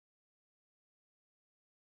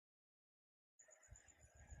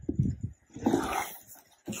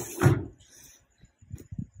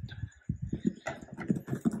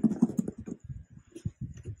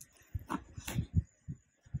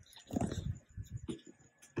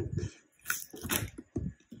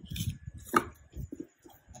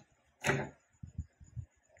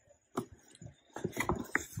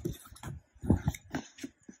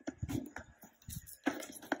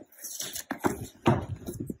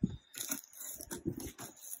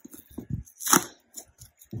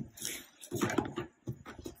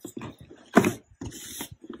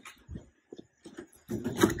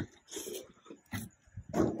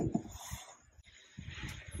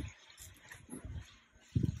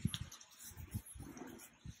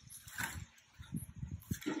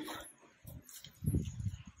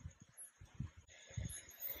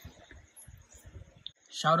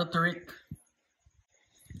Shout out to Rick.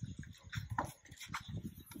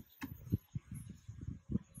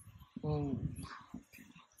 Oh.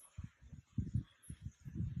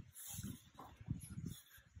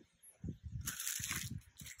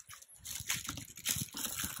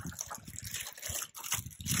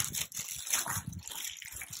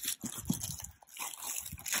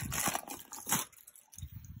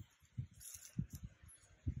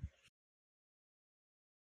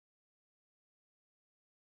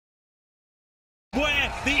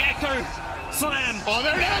 Where the echo slam. Oh,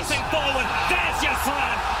 there it is. Bouncing forward. There's your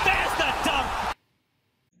slam. There's the dunk.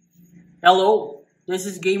 Hello, this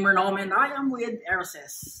is GamerNom and I am with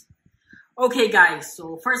Eroses. Okay guys,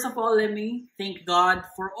 so first of all, let me thank God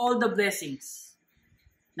for all the blessings.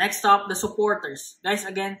 Next up, the supporters. Guys,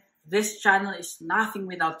 again, this channel is nothing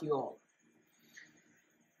without you all.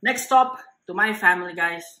 Next up, to my family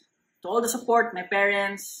guys. To all the support, my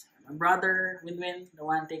parents, my brother, Winwin, the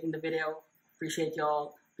one taking the video. Appreciate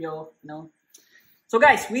y'all, So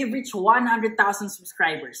guys, we've reached 100,000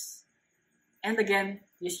 subscribers. And again,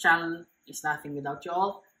 this channel is nothing without you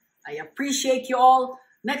all. I appreciate you all.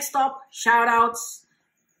 Next up, shoutouts.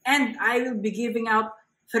 And I will be giving out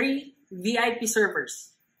 3 VIP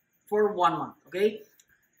servers for 1 month, okay?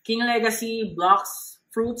 King Legacy, Blocks,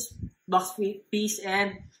 Fruits, Blocks Peace,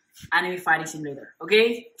 and Anime Fighting Simulator,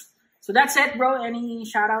 okay? So that's it, bro. Any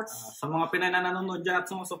shoutouts? Sa mga Pinoy na nanonood dyan at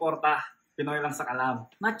sumusuporta, Pinoy lang sa kalam.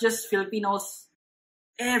 Not just Filipinos,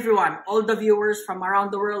 everyone, all the viewers from around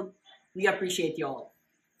the world, we appreciate you all.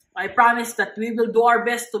 I promise that we will do our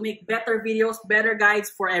best to make better videos, better guides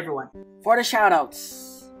for everyone. For the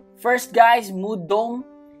shoutouts, first guys, MoodDome.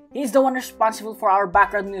 He's the one responsible for our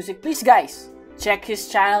background music. Please guys, check his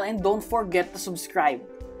channel and don't forget to subscribe.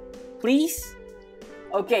 Please?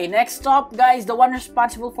 Okay, next up guys, the one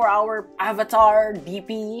responsible for our avatar,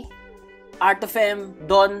 DP, Art of M,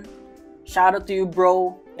 Don. Shout out to you,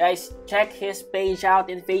 bro. Guys, check his page out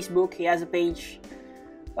in Facebook. He has a page.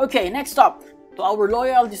 Okay, next up, to our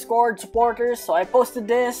loyal Discord supporters. So I posted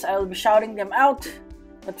this. I'll be shouting them out.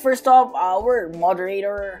 But first off, our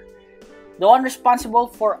moderator, the one responsible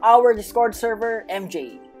for our Discord server,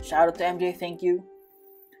 MJ. Shout out to MJ. Thank you.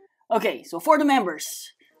 Okay, so for the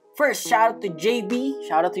members. First, shout out to JB.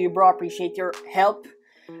 Shout out to you, bro. Appreciate your help.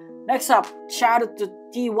 Next up, shout out to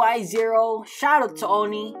TY0. Shout out to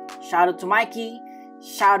Oni. Shout out to Mikey.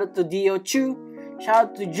 Shout out to Dio Chu. Shout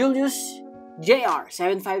out to Julius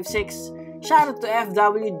JR756. Shout out to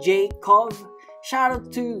FWJ Cov. Shout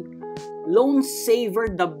out to Lone Saver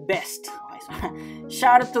the Best.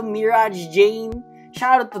 Shout out to Mirage Jane.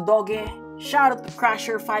 Shout out to Doge. Shout out to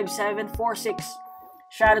Crasher5746.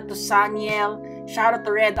 Shout out to Saniel. Shout out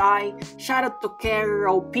to Red Eye. Shout out to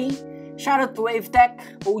Kero P. Shout out to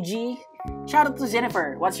WaveTech OG. Shout out to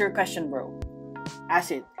Jennifer. What's your question, bro?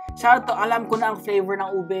 Ask it. Shout out to Alam Ko Na Ang Flavor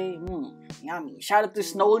ng Ube. Yummy. Shout out to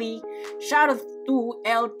Snowly. Shout out to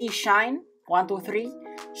LT Shine 123.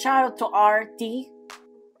 Shout out to RT.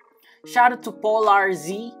 Shout out to Polar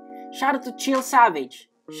Z. Shout out to Chill Savage.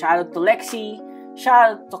 Shout out to Lexi.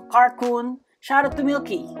 Shout out to Carcoon. Shout out to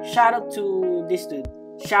Milky. Shout out to this dude.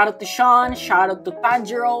 Shout out to Sean. Shout out to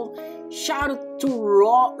Tanjiro. Shout out to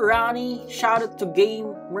Ronnie. Shout out to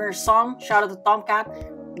GamerNom. Shout out to Tomcat.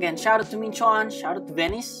 Again, shout out to Minchon. Shout out to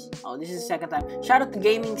Venice. Oh, this is the second time. Shout out to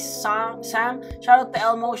Gaming Sam. Shout out to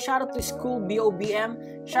Elmo. Shout out to School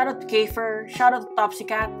BOBM. Shout out to Kafer. Shout out to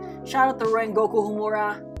Topsycat. Shout out to Rengoku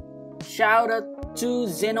Humura. Shout out to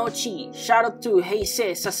Zenochi. Shout out to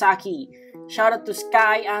Heise Sasaki. Shout out to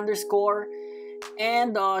Sky _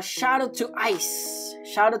 and shout out to Ice.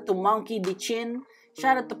 Shout out to Monkey Dichin.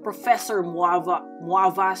 Shout out to Professor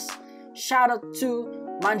Muavas. Shout out to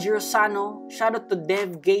Manjiro Sano. Shout out to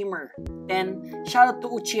Dev Gamer 10. Shout out to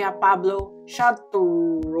Uchiha Pablo. Shout out to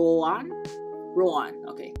Rowan.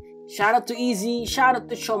 Okay. Shout out to Easy. Shout out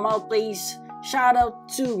to Shomal Plays. Shout out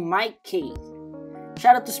to Mike K.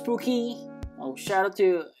 Shout out to Spooky. Oh, shout out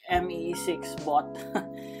to ME6 bot.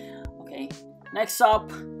 Okay. Next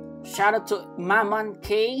up, shout out to Maman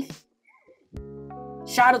K.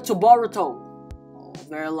 Shout out to Boruto. Oh,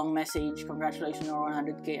 very long message. Congratulations on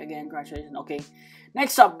 100k again. Congratulations. Okay.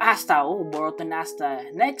 Next up, Asta. Oh, Boruto and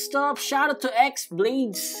Asta. Next up, shout out to X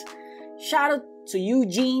Blades. Shout out to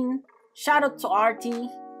Eugene. Shout out to RT.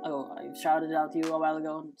 Oh, I shouted out to you a while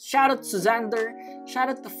ago. Shout out to Xander. Shout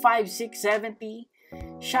out to 5670.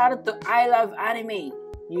 Shout out to I Love Anime.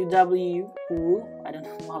 UW. I don't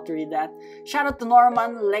know how to read that. Shout out to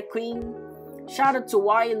Norman Lequeen. Shout out to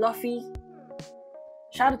Y Luffy.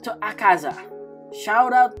 Shout out to Akaza.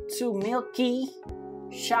 Shout out to Milky.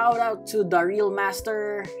 Shout out to The Real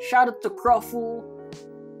Master. Shout out to Crofu.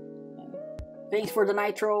 Thanks for the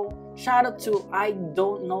Nitro. Shout out to I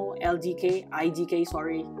don't know IGK,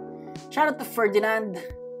 sorry. Shout out to Ferdinand.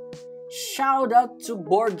 Shout out to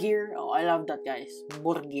Borgir. Oh, I love that, guys.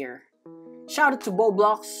 Borgir. Shout out to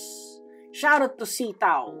Boblox. Shout out to C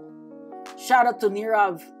Tao. Shout out to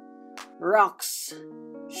Nirav Rocks.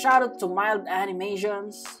 Shout out to Mild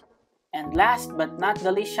Animations. And last but not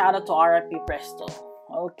the least, shout out to RIP Presto.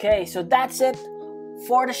 Okay, so that's it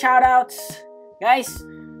for the shout outs. Guys,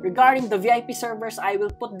 regarding the VIP servers, I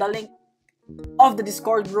will put the link of the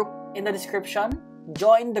Discord group in the description.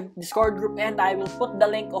 Join the Discord group and I will put the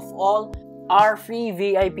link of all our free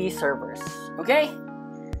VIP servers. Okay?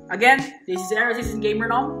 Again, this is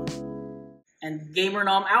GamerNom. And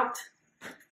GamerNom out.